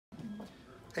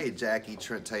Hey Jackie,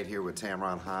 Trent Tate here with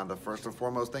Tameron Honda. First and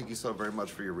foremost, thank you so very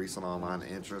much for your recent online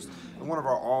interest in one of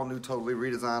our all-new, totally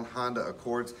redesigned Honda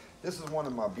Accords. This is one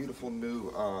of my beautiful new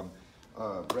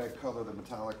red color, the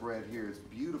metallic red here. It's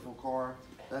a beautiful car.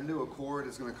 That new Accord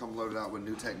is going to come loaded out with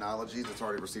new technologies. It's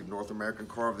already received North American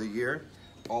Car of the Year.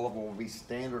 All of them will be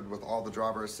standard with all the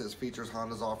driver assist features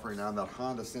Honda's offering now. That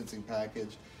Honda sensing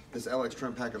package. This LX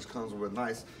trim package comes with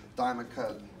nice diamond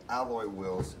cut alloy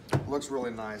wheels. Looks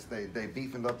really nice. They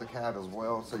beefed up the cab as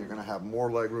well, so you're going to have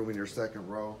more leg room in your second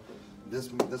row. This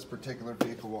particular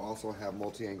vehicle will also have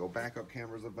multi-angle backup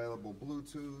cameras available,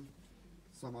 Bluetooth.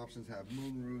 Some options have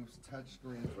moonroofs,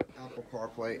 touchscreens with Apple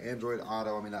CarPlay, Android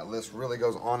Auto. I mean, that list really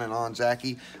goes on and on,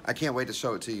 Jackie. I can't wait to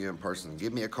show it to you in person.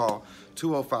 Give me a call,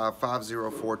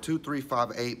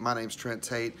 205-504-2358. My name's Trent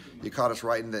Tate. You caught us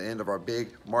right in the end of our big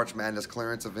March Madness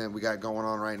clearance event we got going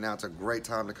on right now. It's a great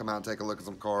time to come out and take a look at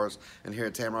some cars. And here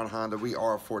at Tameron Honda, we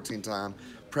are a 14-time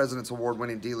President's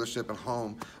Award-winning dealership and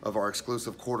home of our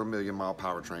exclusive quarter-million-mile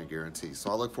powertrain guarantee.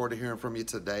 So I look forward to hearing from you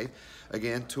today.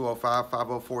 Again,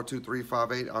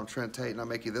 205-504-2358. I'm Trent Tate, and I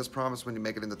make you this promise: when you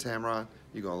make it into Tameron,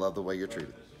 you're going to love the way you're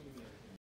treated.